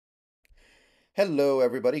Hello,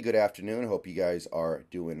 everybody. Good afternoon. Hope you guys are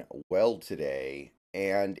doing well today.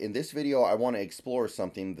 And in this video, I want to explore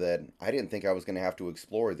something that I didn't think I was going to have to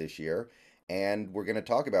explore this year. And we're going to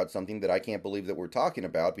talk about something that I can't believe that we're talking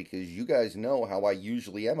about because you guys know how I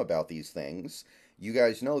usually am about these things. You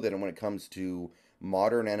guys know that when it comes to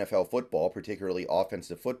modern NFL football, particularly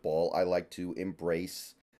offensive football, I like to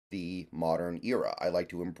embrace the modern era. I like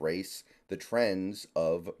to embrace the trends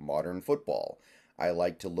of modern football. I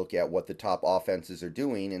like to look at what the top offenses are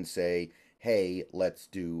doing and say, hey, let's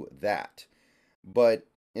do that. But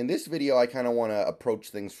in this video, I kind of want to approach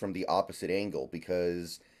things from the opposite angle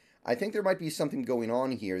because I think there might be something going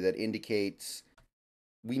on here that indicates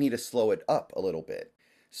we need to slow it up a little bit.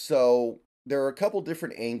 So there are a couple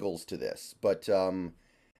different angles to this, but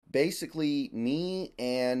basically, me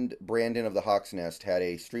and Brandon of the Hawks Nest had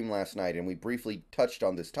a stream last night and we briefly touched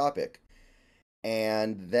on this topic.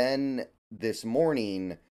 And then this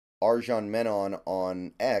morning, Arjan Menon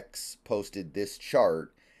on X posted this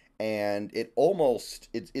chart, and it's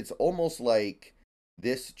almost like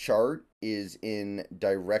this chart is in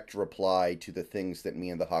direct reply to the things that me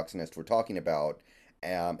and the Hawks Nest were talking about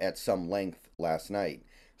at some length last night.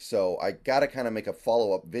 So I gotta kind of make a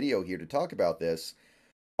follow-up video here to talk about this.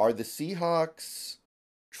 Are the Seahawks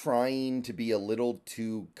trying to be a little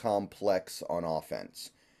too complex on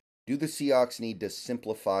offense? Do the Seahawks need to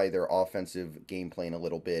simplify their offensive game plan a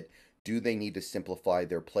little bit? Do they need to simplify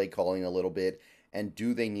their play calling a little bit? And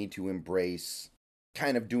do they need to embrace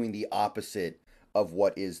kind of doing the opposite of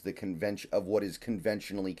what is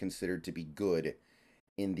conventionally considered to be good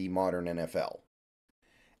in the modern NFL?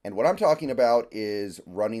 And what I'm talking about is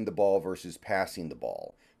running the ball versus passing the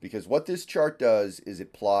ball. Because what this chart does is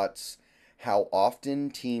it plots how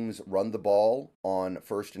often teams run the ball on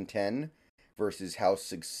 1st and 10 versus how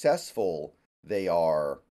successful they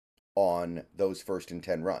are on those 1st and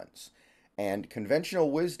 10 runs. And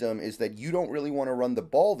conventional wisdom is that you don't really want to run the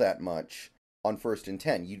ball that much on 1st and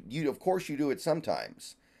 10. You of course you do it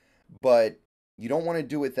sometimes, but you don't want to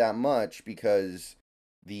do it that much because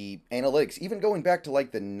the analytics, even going back to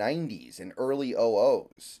like the 90s and early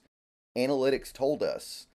 00s, analytics told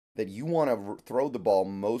us that you want to throw the ball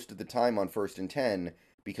most of the time on 1st and 10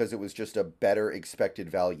 because it was just a better expected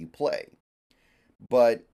value play.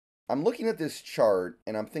 But I'm looking at this chart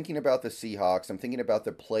and I'm thinking about the Seahawks. I'm thinking about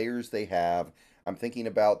the players they have. I'm thinking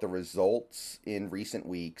about the results in recent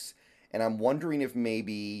weeks. And I'm wondering if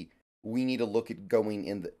maybe we need to look at going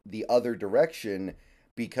in the other direction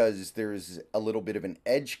because there's a little bit of an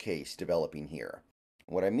edge case developing here.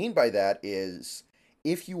 What I mean by that is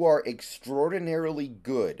if you are extraordinarily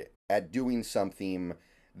good at doing something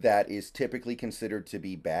that is typically considered to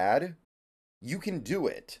be bad, you can do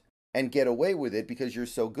it and get away with it because you're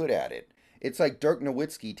so good at it. It's like Dirk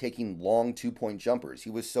Nowitzki taking long two-point jumpers. He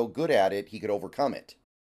was so good at it, he could overcome it.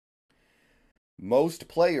 Most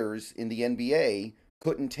players in the NBA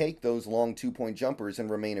couldn't take those long two-point jumpers and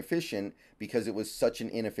remain efficient because it was such an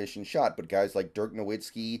inefficient shot. But guys like Dirk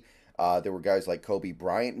Nowitzki, there were guys like Kobe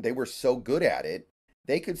Bryant, they were so good at it,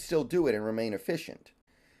 they could still do it and remain efficient.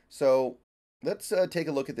 So let's take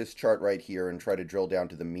a look at this chart right here and try to drill down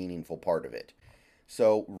to the meaningful part of it.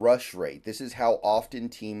 So rush rate. This is how often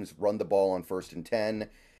teams run the ball on 1st and 10.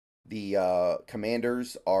 The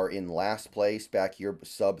Commanders are in last place back here,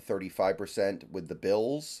 sub 35% with the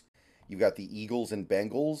Bills. You've got the Eagles and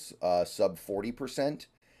Bengals, sub 40%.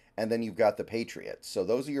 And then you've got the Patriots. So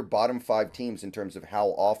those are your bottom 5 teams in terms of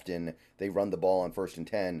how often they run the ball on 1st and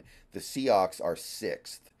 10. The Seahawks are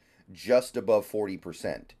 6th, just above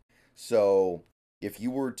 40%. So if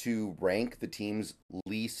you were to rank the teams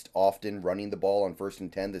least often running the ball on 1st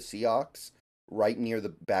and 10, the Seahawks, right near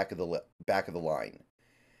the back of the line.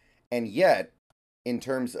 And yet, in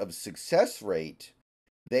terms of success rate,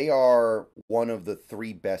 they are one of the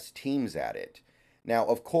 3 best teams at it. Now,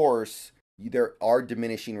 of course, there are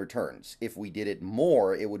diminishing returns. If we did it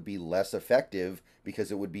more, it would be less effective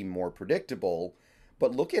because it would be more predictable.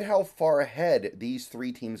 But look at how far ahead these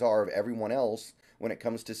 3 teams are of everyone else when it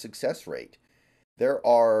comes to success rate. There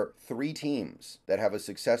are 3 teams that have a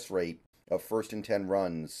success rate of 1st and 10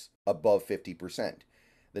 runs above 50%.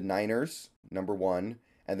 The Niners, number 1,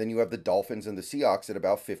 and then you have the Dolphins and the Seahawks at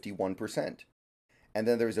about 51%. And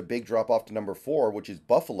then there's a big drop off to number 4, which is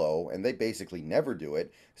Buffalo, and they basically never do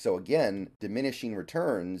it. So again, diminishing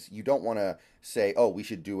returns, you don't want to say, oh, we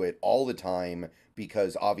should do it all the time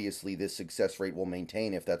because obviously this success rate will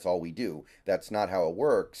maintain if that's all we do. That's not how it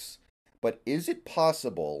works. But is it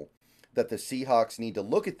possible that the Seahawks need to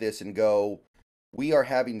look at this and go, we are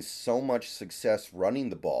having so much success running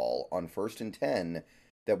the ball on 1st and 10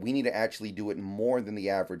 that we need to actually do it more than the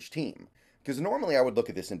average team? Because normally I would look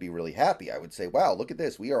at this and be really happy. I would say, wow, look at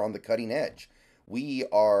this. We are on the cutting edge. We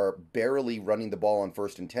are barely running the ball on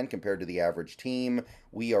 1st and 10 compared to the average team.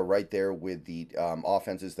 We are right there with the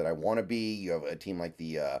offenses that I want to be. You have a team like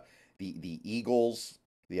the Eagles.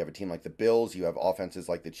 You have a team like the Bills. You have offenses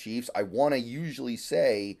like the Chiefs. I want to usually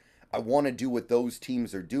say I want to do what those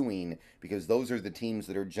teams are doing because those are the teams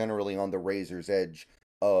that are generally on the razor's edge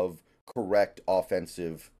of correct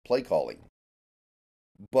offensive play calling.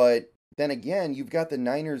 But then again, you've got the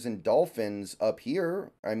Niners and Dolphins up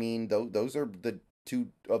here. I mean, those are the two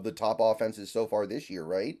of the top offenses so far this year,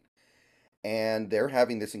 right? And they're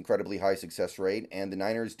having this incredibly high success rate. And the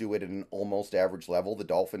Niners do it at an almost average level. The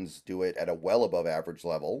Dolphins do it at a well above average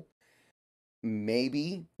level.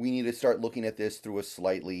 Maybe we need to start looking at this through a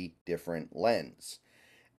slightly different lens.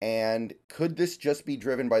 And could this just be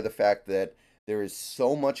driven by the fact that there is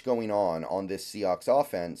so much going on this Seahawks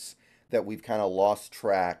offense that we've kind of lost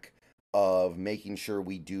track of making sure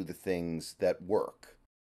we do the things that work?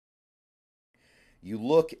 You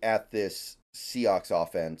look at this Seahawks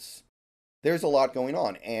offense, there's a lot going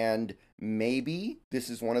on. And maybe this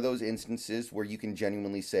is one of those instances where you can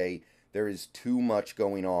genuinely say there is too much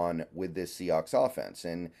going on with this Seahawks offense.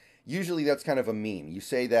 And usually that's kind of a meme. You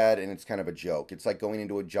say that and it's kind of a joke. It's like going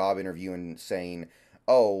into a job interview and saying,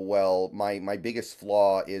 oh, well, my biggest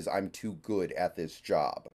flaw is I'm too good at this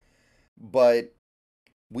job. But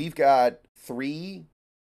we've got 3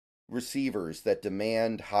 receivers that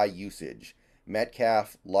demand high usage.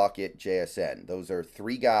 Metcalf, Lockett, JSN. Those are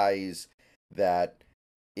 3 guys that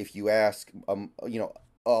if you ask,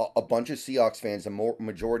 a bunch of Seahawks fans, the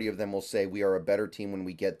majority of them will say we are a better team when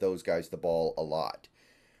we get those guys the ball a lot.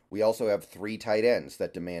 We also have 3 tight ends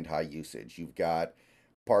that demand high usage. You've got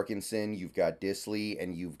Parkinson, you've got Disley,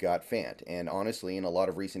 and you've got Fant. And honestly, in a lot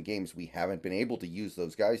of recent games, we haven't been able to use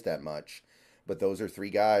those guys that much. But those are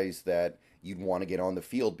 3 guys that you'd want to get on the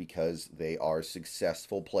field because they are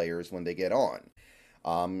successful players when they get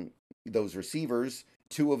on. Those receivers,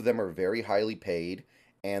 2 of them are very highly paid.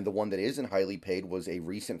 And the one that isn't highly paid was a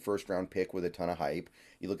recent first-round pick with a ton of hype.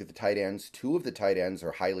 You look at the tight ends, 2 of the tight ends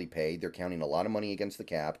are highly paid. They're counting a lot of money against the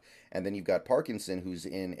cap. And then you've got Parkinson, who's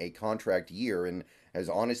in a contract year and has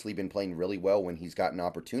honestly been playing really well when he's gotten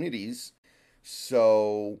opportunities.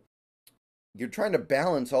 So you're trying to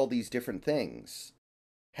balance all these different things.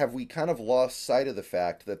 Have we kind of lost sight of the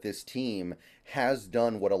fact that this team has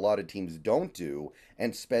done what a lot of teams don't do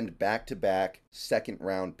and spend back-to-back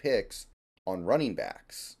second-round picks on running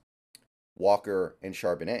backs, Walker and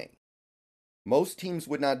Charbonnet? Most teams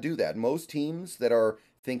would not do that. Most teams that are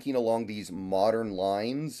thinking along these modern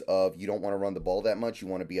lines of you don't want to run the ball that much, you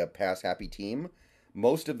want to be a pass-happy team,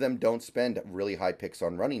 most of them don't spend really high picks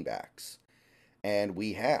on running backs. And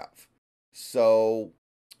we have. So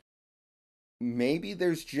maybe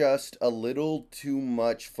there's just a little too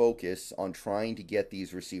much focus on trying to get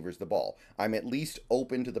these receivers the ball. I'm at least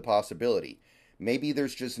open to the possibility. Maybe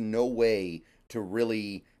there's just no way to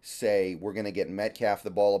really say we're going to get Metcalf the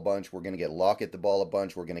ball a bunch, we're going to get Lockett the ball a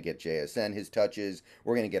bunch, we're going to get JSN his touches,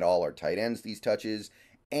 we're going to get all our tight ends these touches,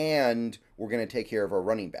 and we're going to take care of our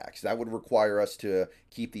running backs. That would require us to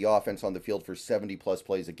keep the offense on the field for 70-plus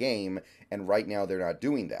plays a game, and right now they're not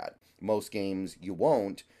doing that. Most games you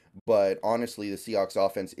won't, but honestly, the Seahawks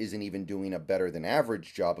offense isn't even doing a better than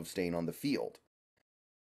average job of staying on the field.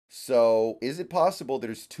 So, is it possible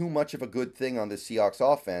there's too much of a good thing on the Seahawks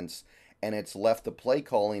offense and it's left the play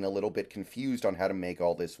calling a little bit confused on how to make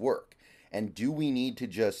all this work? And do we need to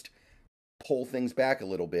just pull things back a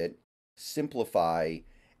little bit, simplify,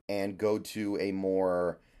 and go to a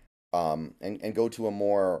more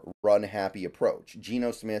run happy approach?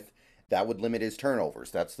 Geno Smith, that would limit his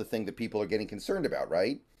turnovers. That's the thing that people are getting concerned about,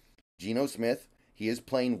 right? Geno Smith, he is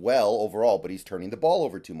playing well overall, but he's turning the ball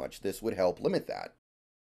over too much. This would help limit that.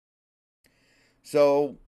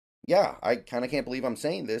 So, yeah, I kind of can't believe I'm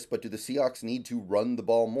saying this, but do the Seahawks need to run the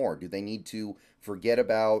ball more? Do they need to forget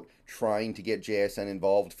about trying to get JSN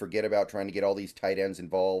involved, forget about trying to get all these tight ends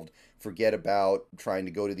involved, forget about trying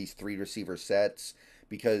to go to these 3 receiver sets?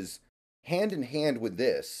 Because hand in hand with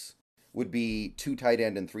this would be 2 tight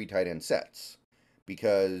end and 3 tight end sets.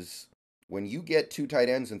 Because when you get 2 tight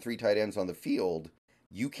ends and 3 tight ends on the field,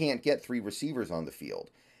 you can't get 3 receivers on the field.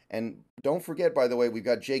 And don't forget, by the way, we've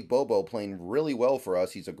got Jake Bobo playing really well for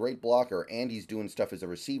us. He's a great blocker, and he's doing stuff as a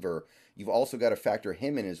receiver. You've also got to factor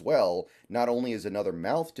him in as well, not only as another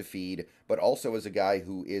mouth to feed, but also as a guy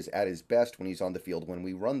who is at his best when he's on the field when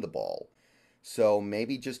we run the ball. So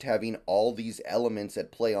maybe just having all these elements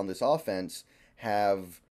at play on this offense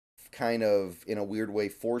have kind of, in a weird way,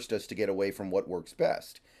 forced us to get away from what works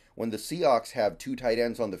best. When the Seahawks have 2 tight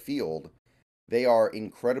ends on the field, they are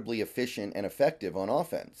incredibly efficient and effective on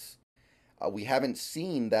offense. We haven't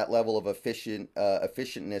seen that level of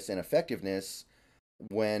efficientness and effectiveness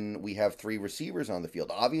when we have three receivers on the field.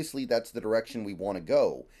 Obviously, that's the direction we want to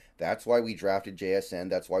go. That's why we drafted JSN.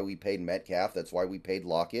 That's why we paid Metcalf. That's why we paid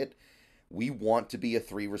Lockett. We want to be a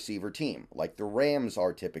three receiver team, like the Rams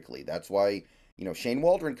are typically. That's why, Shane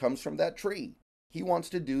Waldron comes from that tree. He wants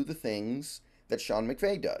to do the things that Sean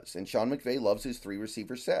McVay does, and Sean McVay loves his three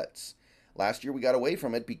receiver sets. Last year we got away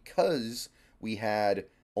from it because we had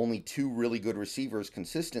only two really good receivers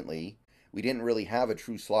consistently. We didn't really have a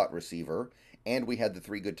true slot receiver, and we had the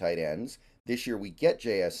three good tight ends. This year we get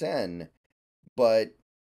JSN, but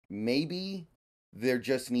maybe there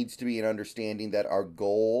just needs to be an understanding that our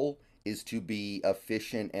goal is to be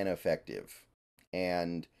efficient and effective.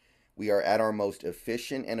 And we are at our most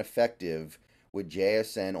efficient and effective with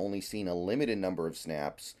JSN only seeing a limited number of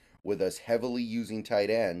snaps, with us heavily using tight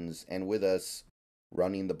ends, and with us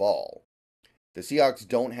running the ball. The Seahawks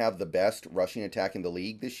don't have the best rushing attack in the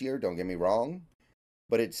league this year, don't get me wrong,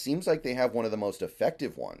 but it seems like they have one of the most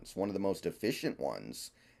effective ones, one of the most efficient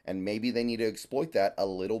ones, and maybe they need to exploit that a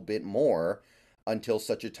little bit more until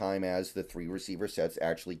such a time as the three receiver sets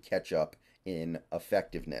actually catch up in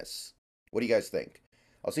effectiveness. What do you guys think?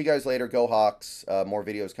 I'll see you guys later. Go Hawks. More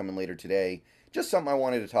videos coming later today. Just something I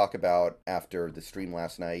wanted to talk about after the stream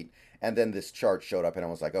last night. And then this chart showed up and I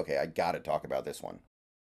was like, okay, I got to talk about this one.